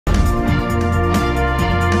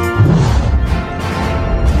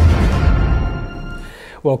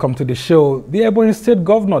Welcome to the show. The Ebonyi State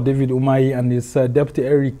Governor, David Umahi, and his Deputy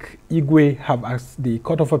Eric Igwe have asked the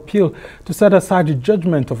Court of Appeal to set aside the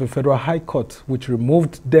judgment of a federal high court which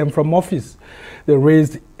removed them from office. They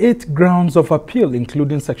raised 8 grounds of appeal,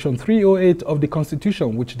 including Section 308 of the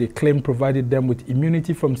Constitution, which they claim provided them with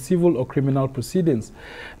immunity from civil or criminal proceedings.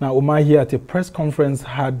 Now, Umahi at a press conference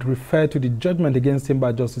had referred to the judgment against him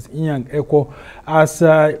by Justice Inyang Eko as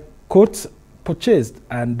quote, purchased,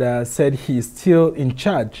 and said he is still in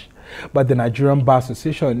charge. But the Nigerian Bar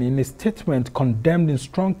Association, in a statement, condemned in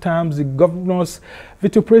strong terms the governor's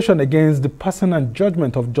vituperation against the person and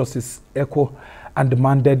judgment of Justice Eko and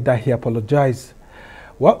demanded that he apologize.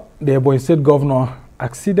 Well, the Ebonyi State Governor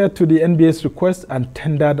acceded to the NBA's request and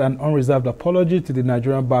tendered an unreserved apology to the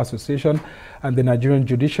Nigerian Bar Association and the Nigerian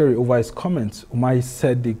judiciary over his comments. Umahi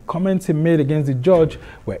said the comments he made against the judge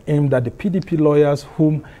were aimed at the PDP lawyers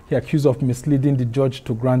whom he accused of misleading the judge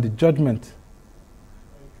to grant the judgment.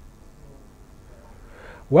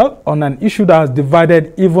 Well, on an issue that has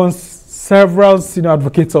divided even several senior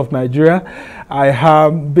advocates of Nigeria, I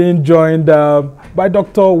have been joined by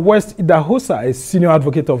Dr. West Idahosa, a senior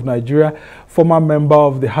advocate of Nigeria, former member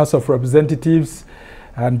of the House of Representatives.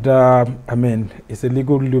 And I mean, it's a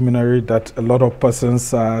legal luminary that a lot of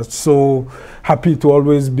persons are so happy to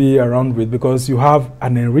always be around with, because you have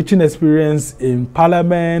an enriching experience in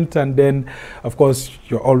Parliament, and then, of course,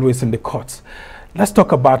 you're always in the courts. Let's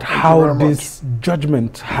talk about how this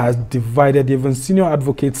judgment has divided even senior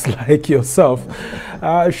advocates like yourself.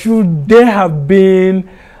 Should there have been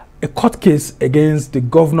a court case against the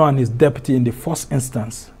governor and his deputy in the first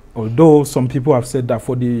instance? Although some people have said that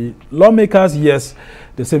for the lawmakers, yes,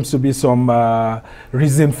 there seems to be some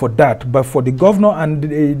reason for that. But for the governor and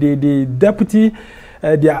the deputy,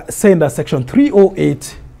 they are saying that Section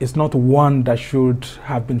 308 is not one that should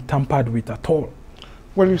have been tampered with at all.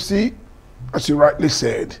 Well, you see, as you rightly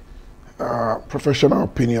said, professional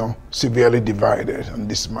opinion severely divided on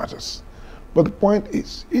these matters. But the point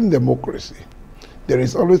is, in democracy, there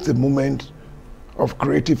is always a moment of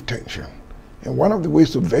creative tension. And one of the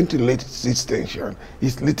ways to ventilate this tension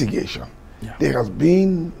is litigation. Yeah. There has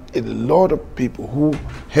been a lot of people who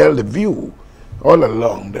held the view all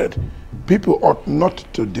along that people ought not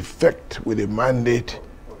to defect with a mandate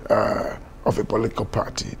of a political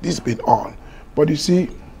party. This has been on. But you see,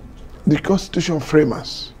 the constitution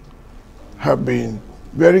framers have been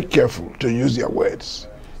very careful to use their words.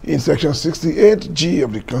 In Section 68G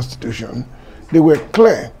of the Constitution, they were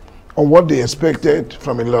clear on what they expected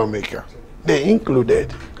from a lawmaker. They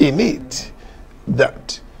included in it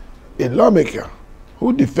that a lawmaker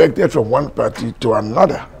who defected from one party to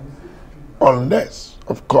another, unless,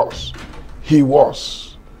 of course, he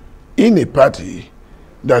was in a party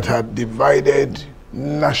that had divided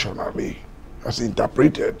nationally, as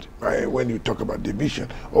interpreted by when you talk about division,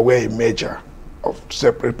 or where a merger of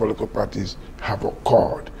separate political parties have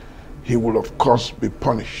occurred, he will, of course, be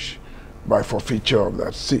punished by forfeiture of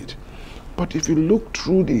that seat. But if you look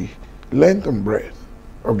through the length and breadth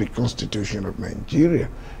of the Constitution of Nigeria,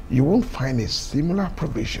 you won't find a similar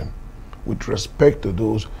provision with respect to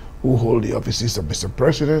those who hold the offices of Mr.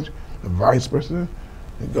 President, the Vice President,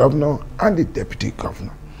 the Governor, and the Deputy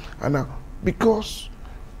Governor. And now, because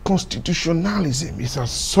constitutionalism is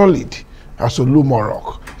as solid as Oluma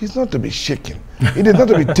rock, it's not to be shaken. It is not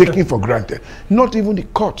to be taken for granted. Not even the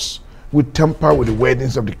courts will tamper with the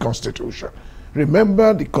wordings of the Constitution.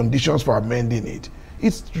 Remember the conditions for amending it.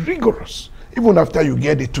 It's rigorous. Even after you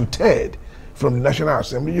get the 2/3 from the National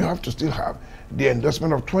Assembly, you have to still have the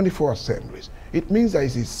endorsement of 24 assemblies. It means that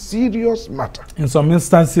it's a serious matter. In some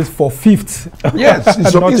instances, for fifth. Yes, in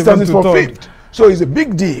some instances for fifth. So it's a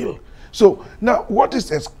big deal. So now what is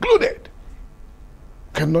excluded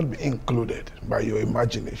cannot be included by your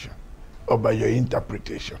imagination or by your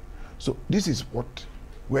interpretation. So this is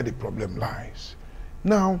where the problem lies.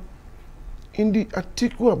 Now, in the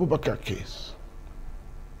Atiku Abubakar case,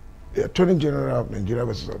 the Attorney General of Nigeria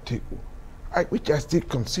versus Atiku, which I still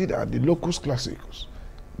consider the locus classicus,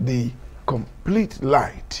 the complete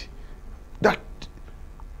light, that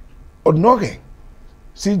Onoge,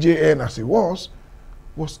 CJN as he was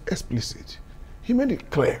explicit. He made it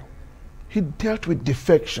clear. He dealt with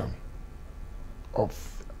defection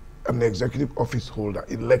of an executive office holder,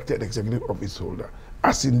 elected executive office holder,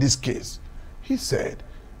 as in this case. He said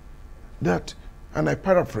that, and I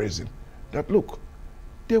paraphrase him, that look,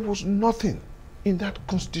 there was nothing in that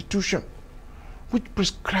constitution which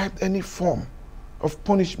prescribed any form of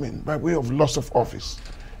punishment by way of loss of office.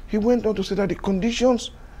 He went on to say that the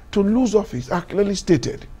conditions to lose office are clearly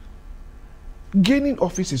stated. Gaining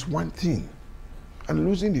office is one thing, and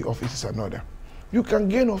losing the office is another. You can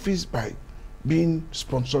gain office by being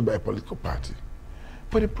sponsored by a political party.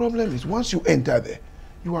 But the problem is, once you enter there,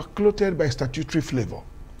 you are clothed by statutory flavor.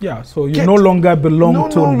 Yeah, so you no longer belong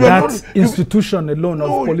to that institution alone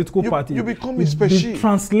of political party. You become a species.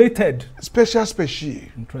 Translated. Special species.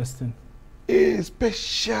 Interesting. A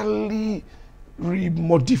specially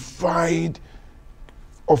remodified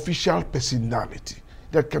official personality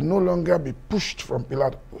that can no longer be pushed from pillar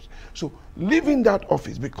to post. So leaving that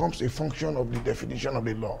office becomes a function of the definition of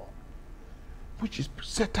the law, which is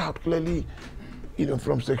set out clearly,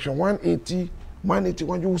 from section 180,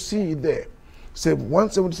 181, you will see it there.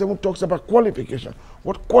 177 talks about qualification,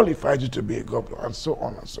 what qualifies you to be a governor, and so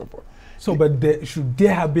on and so forth. So, but should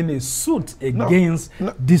there have been a suit against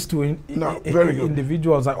these two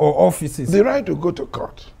individuals or offices? The right to go to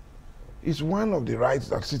court is one of the rights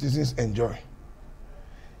that citizens enjoy.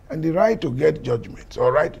 And the right to get judgments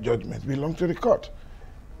or right to judgments belongs to the court.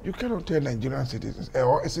 You cannot tell Nigerian citizens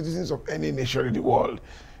or citizens of any nation in the world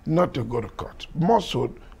not to go to court. More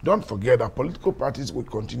so, don't forget that political parties will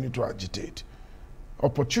continue to agitate.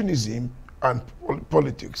 Opportunism and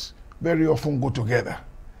politics very often go together.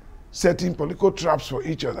 Setting political traps for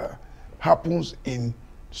each other happens in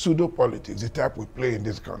pseudo-politics, the type we play in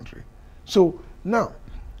this country. So now,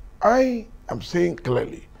 I am saying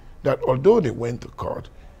clearly that although they went to court,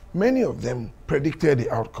 many of them predicted the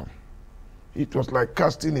outcome. It was like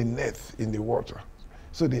casting a net in the water.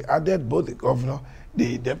 So they added both the governor,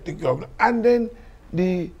 the deputy governor, and then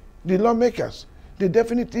the lawmakers. They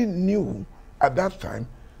definitely knew at that time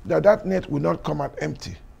that that net would not come out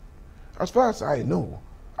empty. As far as I know,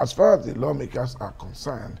 as far as the lawmakers are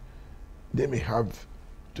concerned, they may have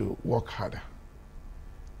to work harder,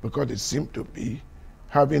 because they seem to be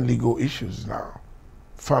having legal issues now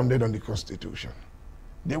founded on the Constitution.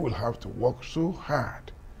 They will have to work so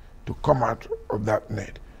hard to come out of that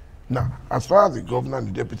net. Now, as far as the governor and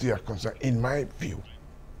the deputy are concerned, in my view,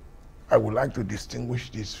 I would like to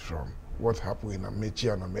distinguish this from what happened in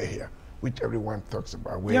Amechi and Umahi, which everyone talks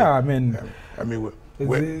about. Where, yeah, I mean, the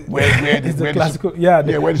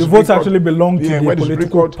votes actually belong to the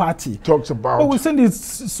political party. Talks about. But we're saying the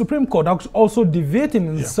Supreme Court also deviating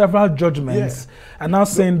in several judgments and now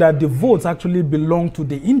saying that the votes actually belong to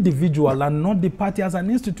the individual and not the party as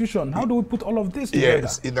an institution. How do we put all of this together?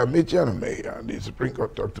 Yes, in Amechi and Umahi, the Supreme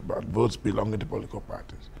Court talked about votes belonging to political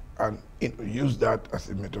parties and used that as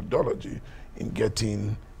a methodology in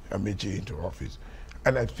getting Amechi into office.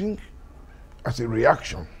 And I think as a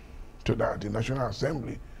reaction to that, the National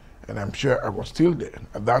Assembly, and I'm sure I was still there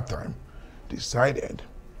at that time, decided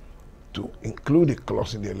to include a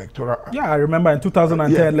clause in the Electoral Act. Yeah, I remember in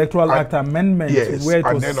 2010 Electoral Act amendment, where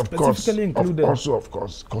it was then specifically included. Also, of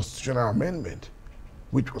course, constitutional amendment,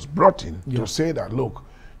 which was brought in to say that, look,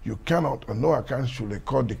 you cannot, on no account should a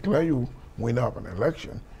court declare you winner of an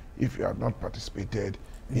election if you have not participated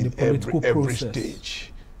in every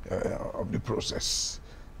stage of the process.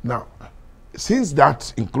 Now, since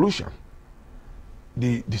that inclusion,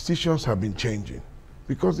 the decisions have been changing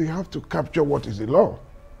because they have to capture what is the law.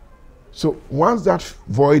 So once that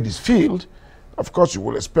void is filled, of course you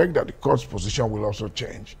will expect that the court's position will also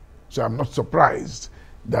change. So I'm not surprised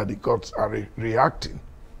that the courts are reacting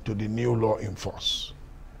to the new law in force.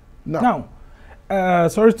 Now,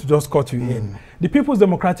 sorry to just cut you in. The People's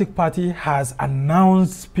Democratic Party has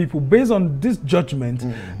announced people based on this judgment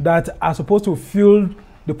that are supposed to fill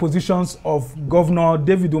the positions of Governor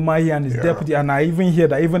David Umahi and his deputy, and I even hear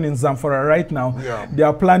that even in Zamfara right now, they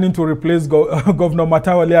are planning to replace Governor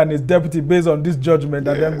Matawale and his deputy based on this judgment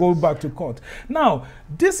and then go back to court. Now,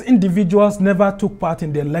 these individuals never took part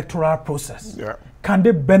in the electoral process. Can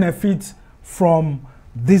they benefit from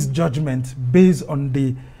this judgment based on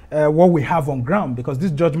the what we have on ground? Because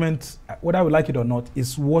this judgment, whether we like it or not,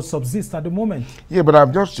 is what subsists at the moment. Yeah, but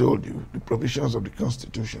I've just told you the provisions of the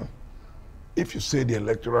Constitution. If you say the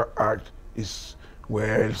Electoral Act is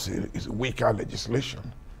it's weaker legislation,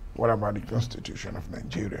 what about the Constitution of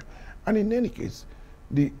Nigeria? And in any case,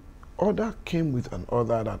 the order came with an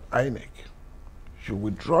order that INEC should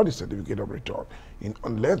withdraw the certificate of return.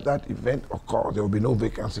 Unless that event occurs, there will be no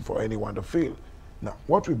vacancy for anyone to fill. Now,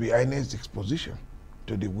 what will be INEC's disposition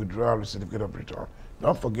to the withdrawal of the certificate of return?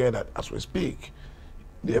 Don't forget that as we speak,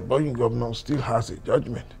 the Ebonyi governor still has a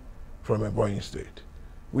judgment from Ebonyi State,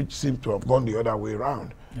 which seemed to have gone the other way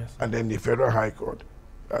around. And then the Federal High Court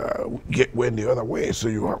went the other way. So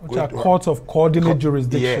you have courts of coordinate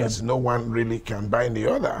jurisdiction. Yes, no one really can bind the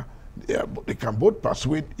other. They can both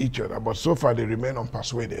persuade each other, but so far they remain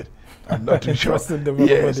unpersuaded. I'm not too sure. So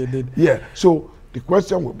the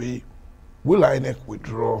question will be, will INEC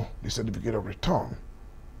withdraw the certificate of return?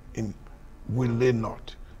 Will they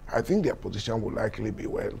not? I think their position will likely be,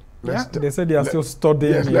 well, they said they are still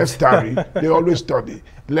studying. Yes, let's study. They always study.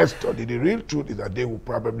 Let's study. The real truth is that they will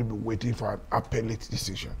probably be waiting for an appellate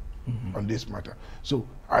decision on this matter. So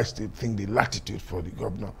I still think the latitude for the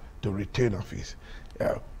governor to retain office,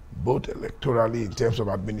 both electorally in terms of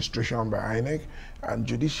administration by INEC and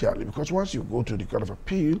judicially, because once you go to the Court of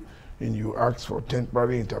Appeal and you ask for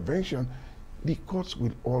temporary intervention, the courts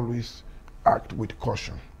will always act with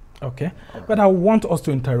caution. Okay, but I want us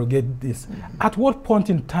to interrogate this. At what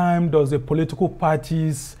point in time does a political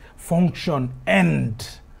party's function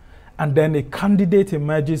end, and then a candidate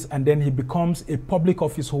emerges, and then he becomes a public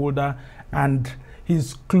office holder, and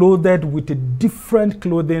he's clothed with a different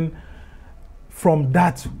clothing from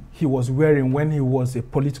that he was wearing when he was a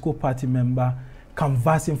political party member,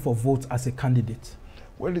 canvassing for votes as a candidate?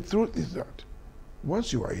 Well, the truth is that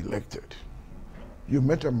once you are elected, you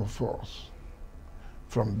metamorphose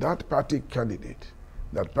from that party candidate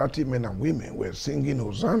that party men and women were singing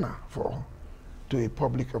Hosanna for, to a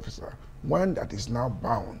public officer, one that is now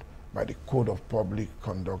bound by the Code of Public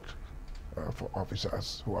Conduct for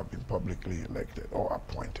officers who have been publicly elected or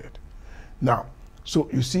appointed. Now, so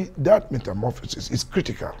you see, that metamorphosis is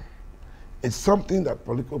critical. It's something that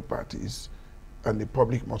political parties and the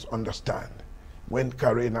public must understand when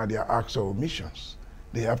carrying out their acts or omissions.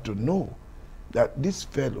 They have to know that this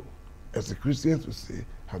fellow, as the Christians would say,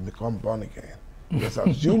 have become born again. Let's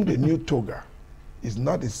assume the new toga is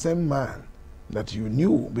not the same man that you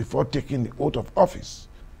knew before taking the oath of office,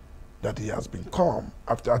 that he has become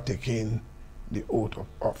after taking the oath of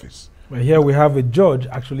office. Well, here we have a judge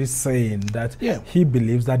actually saying that he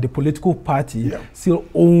believes that the political party still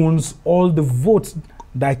owns all the votes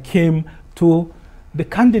that came to the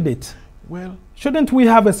candidate. Well, shouldn't we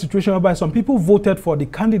have a situation whereby some people voted for the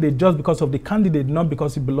candidate just because of the candidate, not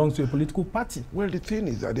because he belongs to a political party? Well, the thing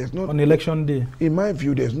is that there's no... On election day. In my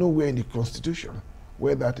view, there's nowhere in the Constitution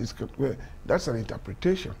where that is... where that's an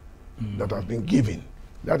interpretation that has been given.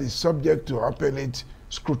 That is subject to appellate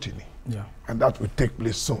scrutiny. Yeah. And that will take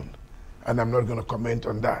place soon. And I'm not going to comment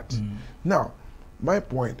on that. Now, my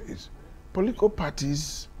point is, political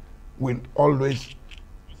parties will always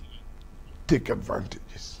take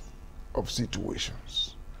advantages of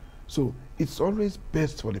situations. So it's always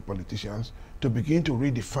best for the politicians to begin to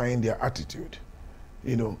redefine their attitude,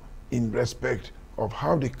 you know, in respect of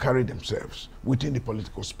how they carry themselves within the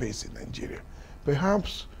political space in Nigeria.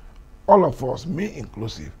 Perhaps all of us, me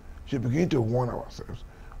inclusive, should begin to warn ourselves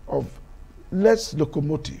of less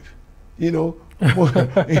locomotive, you know,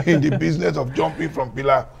 in the business of jumping from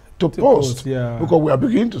pillar to post, because we are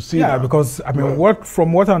beginning to see that. Because I mean,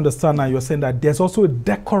 from what I understand now, you're saying that there's also a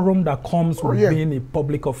decorum that comes with being a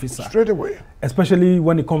public officer. Straight away. Especially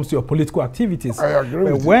when it comes to your political activities. I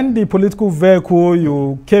agree with when the political vehicle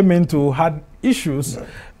you came into had issues,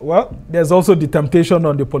 well, there's also the temptation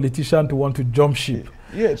on the politician to want to jump ship.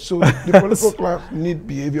 Yes, so the political class need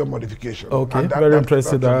behavior modification. Okay, very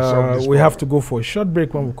interesting. We have to go for a short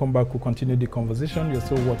break. When we come back, we'll continue the conversation. You're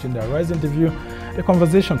still watching the Arise interview. The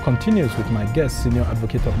conversation continues with my guest, Senior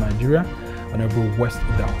Advocate of Nigeria, Honorable West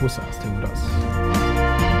Idahosa. Stay with us.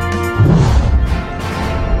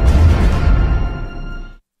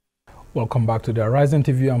 Welcome back to the Arise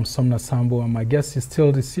interview. I'm Somna Sambo, and my guest is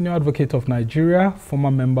still the Senior Advocate of Nigeria,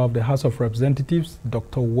 former member of the House of Representatives,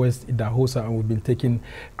 Dr. West Idahosa, and we've been taking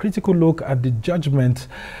a critical look at the judgment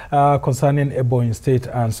concerning Ebonyi State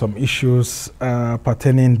and some issues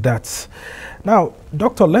pertaining that. Now,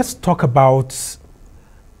 Doctor, let's talk about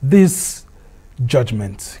this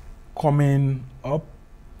judgment coming up,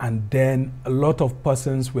 and then a lot of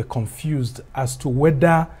persons were confused as to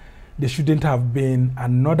whether there shouldn't have been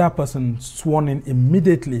another person sworn in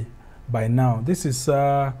immediately by now. This is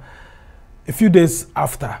a few days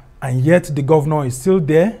after, and yet the governor is still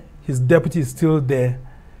there, his deputy is still there,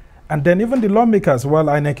 and then even the lawmakers, while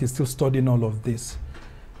INEC is still studying all of this.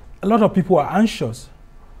 A lot of people are anxious.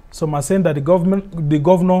 Some are saying that the governor,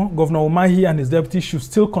 Governor Umahi and his deputy should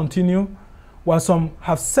still continue, while some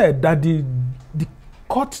have said that the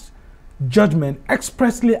court judgment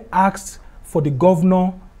expressly asked for the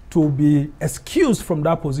governor to be excused from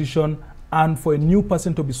that position and for a new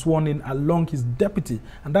person to be sworn in along his deputy.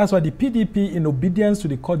 And that's why the PDP, in obedience to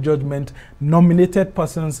the court judgment, nominated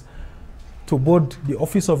persons to both the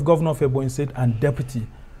office of Governor of Ebonyi State and deputy.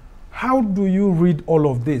 How do you read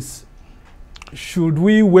all of this? Should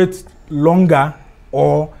we wait longer,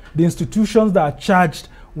 or the institutions that are charged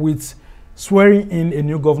with swearing in a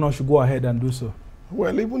new governor should go ahead and do so?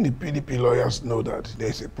 Well, even the PDP lawyers know that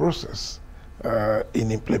there's a process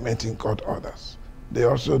in implementing court orders. They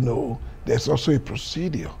also know there's also a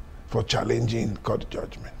procedure for challenging court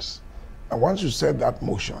judgments. And once you set that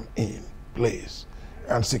motion in place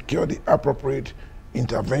and secure the appropriate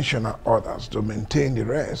intervention and orders to maintain the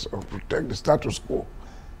rest or protect the status quo,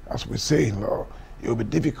 as we say in law, it will be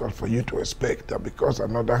difficult for you to expect that because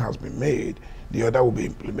another has been made, the other will be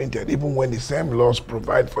implemented, even when the same laws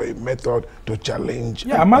provide for a method to challenge.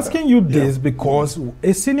 Yeah, I'm asking you this because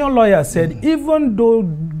a senior lawyer said even though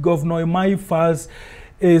Governor Umahi files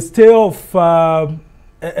a stay of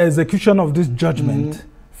execution of this judgment,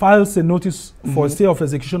 files a notice for stay of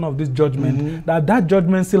execution of this judgment, that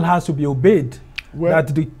judgment still has to be obeyed. Well,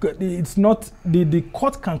 that it's not the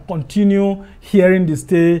court can continue hearing the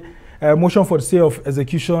stay motion for the stay of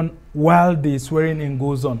execution while the swearing in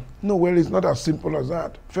goes on. No, well, it's not as simple as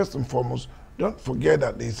that. First and foremost, don't forget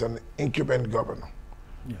that there's an incumbent governor.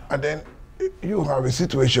 Yeah. And then you have a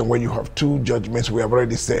situation where you have two judgments we have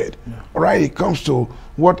already said. Yeah. All right, it comes to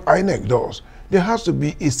what INEC does. There has to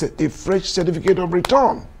be a fresh certificate of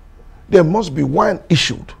return. There must be one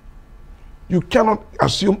issued. You cannot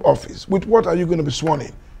assume office. With what are you going to be sworn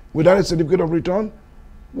in? Without a certificate of return?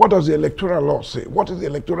 What does the electoral law say? What is the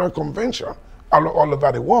electoral convention all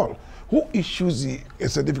over the world? Who issues a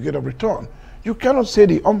certificate of return? You cannot say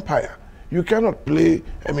the umpire. You cannot play,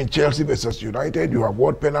 Chelsea versus United. You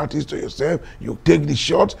award penalties to yourself. You take the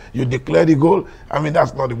shot. You declare the goal.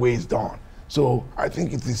 That's not the way it's done. So I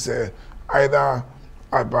think it is either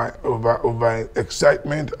over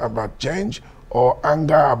excitement about change or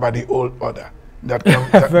anger about the old order. That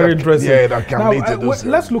can, very interesting. Yeah, that can now, lead to those.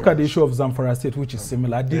 Let's look at the issue of Zamfara State, which is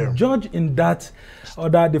similar. The judge in that,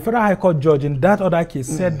 the Federal High Court judge in that other case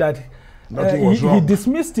said that he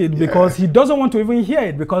dismissed it because he doesn't want to even hear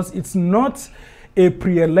it because it's not a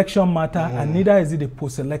pre-election matter and neither is it a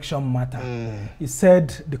post-election matter. He said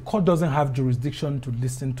the court doesn't have jurisdiction to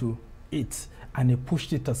listen to it, and he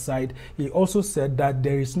pushed it aside. He also said that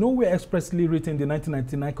there is nowhere expressly written in the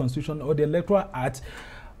 1999 Constitution or the Electoral Act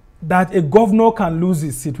that a governor can lose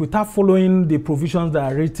his seat without following the provisions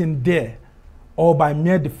that are written there or by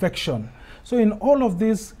mere defection. So in all of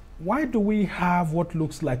this, why do we have what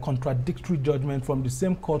looks like contradictory judgment from the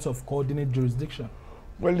same courts of coordinate jurisdiction?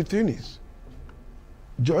 Well, the thing is,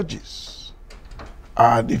 judges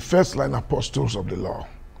are the first line apostles of the law,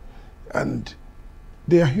 and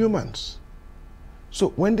they are humans. So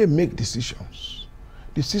when they make decisions,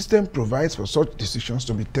 the system provides for such decisions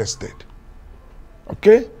to be tested.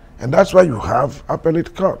 Okay? And that's why you have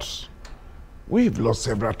appellate courts. We've lost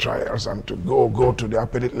several trials and to go to the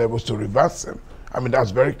appellate levels to reverse them.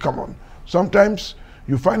 That's very common. Sometimes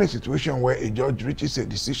you find a situation where a judge reaches a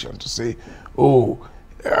decision to say,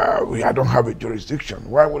 I don't have a jurisdiction.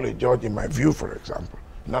 Why will a judge, in my view, for example,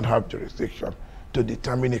 not have jurisdiction to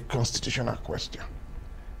determine a constitutional question?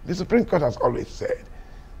 The Supreme Court has always said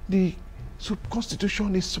the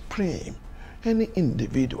Constitution is supreme. Any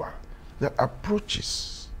individual that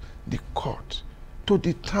approaches the court to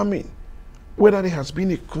determine whether there has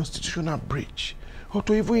been a constitutional breach or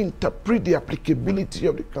to even interpret the applicability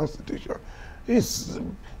of the Constitution is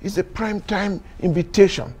a prime time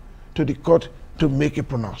invitation to the court to make a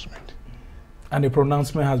pronouncement. And a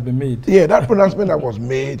pronouncement has been made. Yeah, that pronouncement that was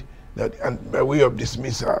made, and by way of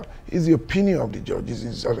dismissal, is the opinion of the judge,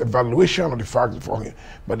 is an evaluation of the facts before him.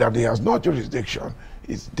 But that he has no jurisdiction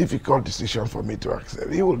is a difficult decision for me to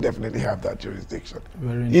accept. He will definitely have that jurisdiction.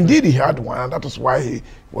 Indeed, he had one, and that is why he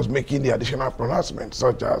was making the additional pronouncements,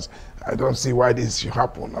 such as, I don't see why this should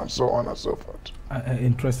happen, and so on and so forth.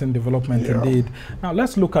 Interesting development indeed. Now,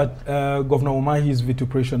 let's look at Governor Umahi's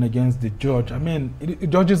vituperation against the judge.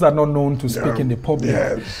 Judges are not known to speak in the public.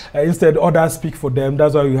 Yes. Instead, others speak for them.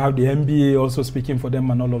 That's why you have the NBA also speaking for them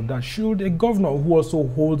and all of that. Should a governor who also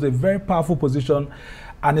holds a very powerful position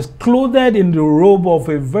and is clothed in the robe of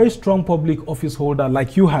a very strong public office holder,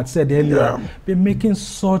 like you had said earlier, be making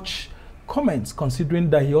such comments,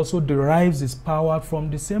 considering that he also derives his power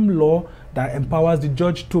from the same law that empowers the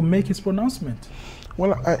judge to make his pronouncement?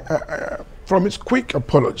 Well, from his quick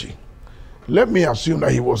apology, let me assume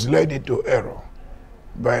that he was led into error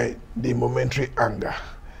by the momentary anger.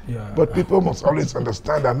 But people must always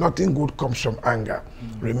understand that nothing good comes from anger.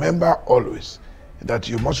 Remember always that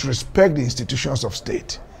you must respect the institutions of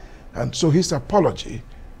state. And so his apology,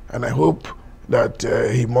 and I hope that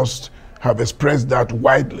he must have expressed that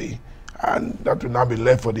widely, and that will now be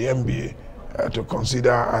left for the NBA to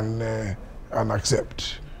consider and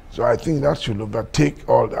accept. So I think that should overtake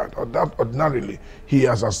all that. Or that ordinarily he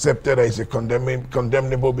has accepted as a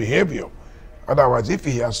condemnable behavior. Otherwise, if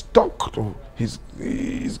he has stuck to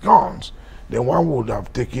his guns, then one would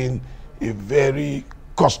have taken a very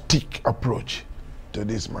caustic approach to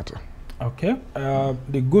this matter. Okay.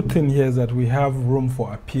 The good thing here is that we have room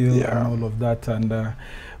for appeal and all of that, and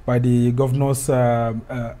by the governor's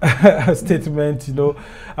statement, you know,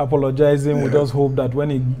 apologizing. Yeah. We just hope that when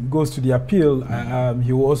he goes to the appeal,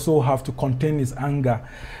 he will also have to contain his anger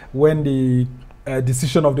when the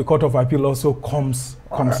decision of the Court of Appeal also comes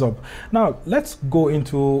up. Now, let's go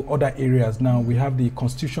into other areas now. We have the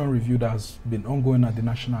constitution review that has been ongoing at the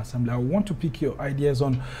National Assembly. I want to pick your ideas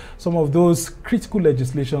on some of those critical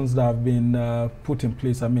legislations that have been put in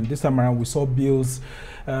place. I mean, this time around we saw bills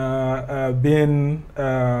being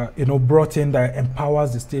brought in that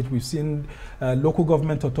empowers the state. We've seen local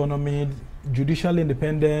government autonomy, judicial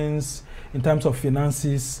independence in terms of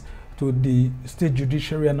finances, to the state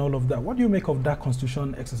judiciary and all of that. What do you make of that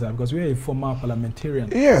constitution exercise? Because we are a former parliamentarian.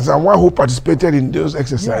 Yes, and one who participated in those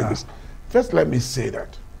exercises. Yeah. First, let me say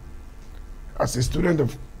that as a student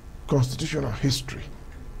of constitutional history,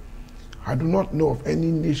 I do not know of any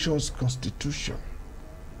nation's constitution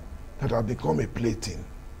that has become a plaything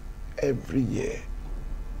every year.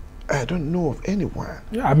 I don't know of anyone.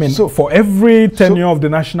 Yeah, I mean, so for every tenure of the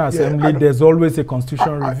National Assembly, there's always a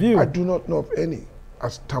constitution review. I do not know of any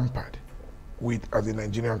as tampered with as the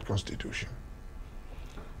Nigerian constitution.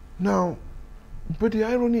 Now, but the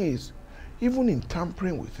irony is, even in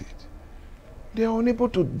tampering with it, they are unable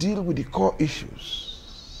to deal with the core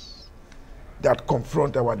issues that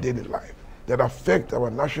confront our daily life, that affect our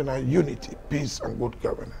national unity, peace, and good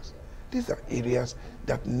governance. These are areas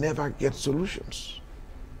that never get solutions.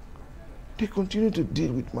 They continue to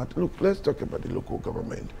deal with matter. Look, let's talk about the local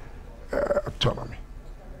government autonomy.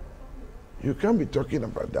 You can't be talking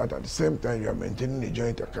about that at the same time you are maintaining a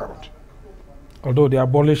joint account. Although they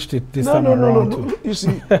abolished it this time around. No. You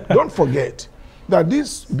see, don't forget that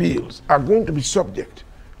these bills are going to be subject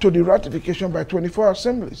to the ratification by 24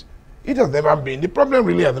 assemblies. It has never been. The problem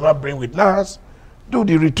really has never been with NAS. Do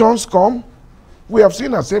the returns come? We have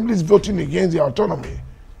seen assemblies voting against the autonomy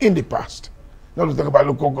in the past. Not to talk about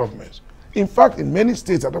local governments. In fact, in many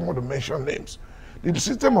states, I don't want to mention names, the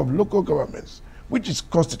system of local governments, which is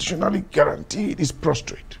constitutionally guaranteed, is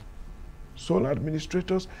prostrate. Sole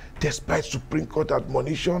administrators, despite Supreme Court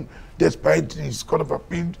admonition, despite the Court of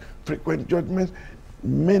Appeal frequent judgments,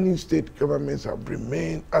 many state governments have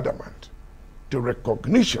remained adamant to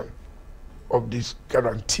recognition of this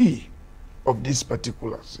guarantee of this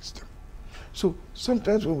particular system. So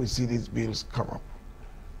sometimes when we see these bills come up,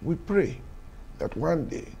 we pray that one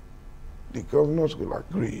day the governors will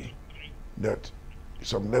agree that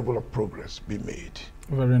some level of progress be made.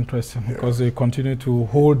 Very interesting, because they continue to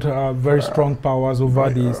hold very strong powers over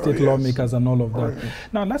the state lawmakers and all of that.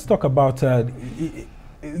 Now let's talk about the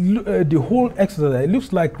whole exercise. It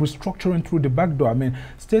looks like restructuring through the back door. I mean,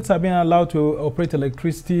 states are being allowed to operate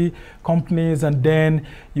electricity companies, and then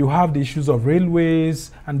you have the issues of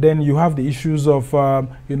railways, and then you have the issues of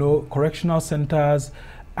correctional centers,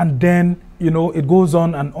 and then it goes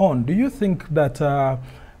on and on. Do you think that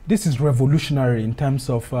this is revolutionary in terms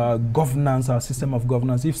of governance, our system of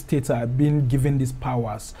governance, if states are being given these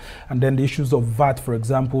powers? And then the issues of VAT, for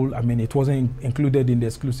example, I mean, it wasn't included in the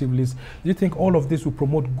exclusive list. Do you think all of this will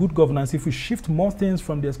promote good governance if we shift more things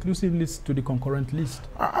from the exclusive list to the concurrent list?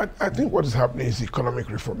 I think what is happening is economic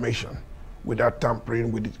reformation without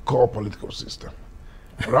tampering with the core political system.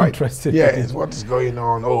 Right? Interesting. Yes, what is going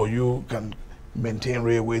on? Oh, you can maintain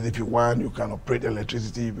railways if you want, you can operate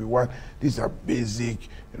electricity if you want. These are basic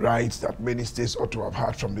rights that many states ought to have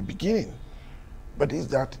had from the beginning. But is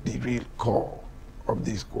that the real core of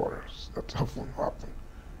these quarrels that often happen?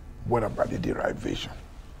 What about the derivation?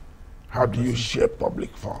 How do you share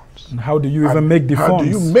public funds? And how do you even make the funds? How do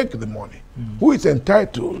you make the money? Who is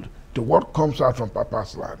entitled to what comes out from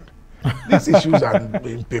Papa's land? These issues are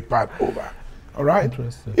being papered over. All right?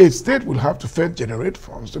 A state will have to first generate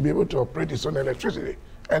funds to be able to operate its own electricity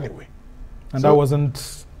anyway. And so that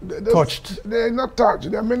wasn't touched? They're not touched.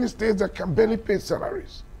 There are many states that can barely pay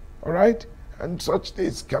salaries. All right? And such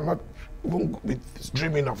states cannot even be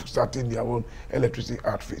dreaming of starting their own electricity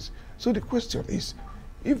outfits. So the question is,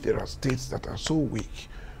 if there are states that are so weak,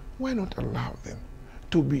 why not allow them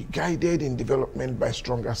to be guided in development by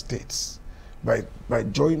stronger states, by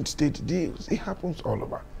joint state deals? It happens all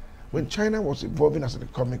over. When China was evolving as an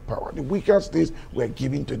economic power, the weaker states were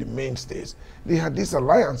giving to the main states. They had these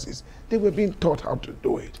alliances. They were being taught how to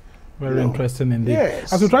do it. Very interesting indeed.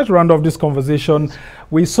 Yes. As we try to round off this conversation,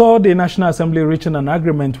 we saw the National Assembly reaching an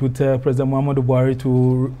agreement with President Muhammadu Buhari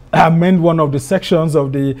to amend one of the sections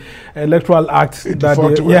of the Electoral Act.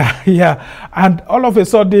 And all of a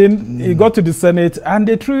sudden, it got to the Senate and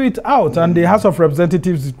they threw it out. And the House of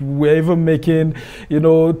Representatives were even making,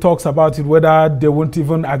 talks about it, whether they won't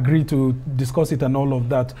even agree to discuss it and all of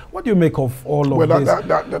that. What do you make of all of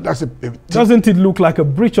this? Doesn't it look like a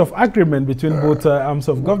breach of agreement between both arms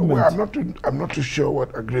of government? Well, I'm not too sure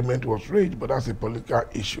what agreement was reached, but that's a political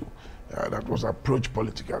issue that was approached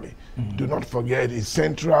politically. Do not forget, it's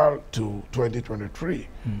central to 2023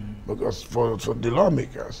 because for the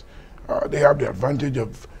lawmakers, they have the advantage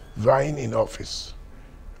of vying in office,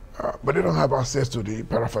 but they don't have access to the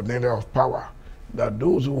paraphernalia of power that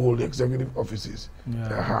those who hold the executive offices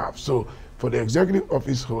have. So for the executive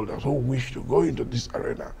office holders who wish to go into this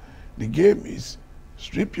arena, the game is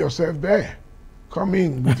strip yourself bare. Come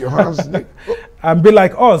in with your hands and be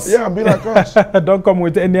like us. Yeah, be like us. Don't come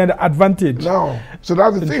with any advantage. No. So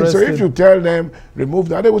that's the thing. So if you tell them, remove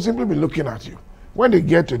that, they will simply be looking at you. When they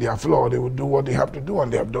get to their floor, they will do what they have to do,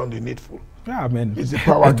 and they have done the needful. Yeah, I mean, it's a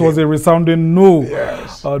power it was a resounding no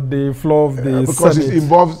on the floor of the because Senate.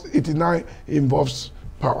 it involves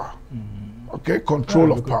power. Okay,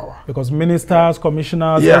 control of power. Because ministers,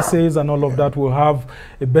 commissioners, essays, and all of that will have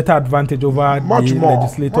a better advantage over the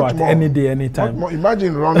legislator at any day, any time.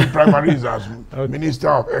 Imagine running primaries as Minister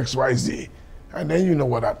of XYZ. And then you know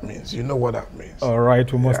what that means. You know what that means. All right.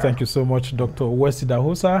 We must thank you so much, Dr.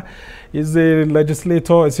 Idahosa. He's a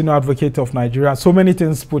legislator, a senior advocate of Nigeria. So many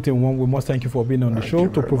things put in one. We must thank you for being on the show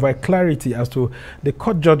to provide clarity as to the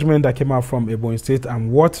court judgment that came out from Ebonyi State and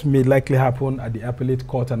what may likely happen at the appellate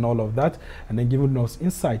court and all of that, and then giving us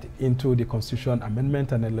insight into the Constitution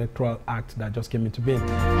Amendment and Electoral Act that just came into being.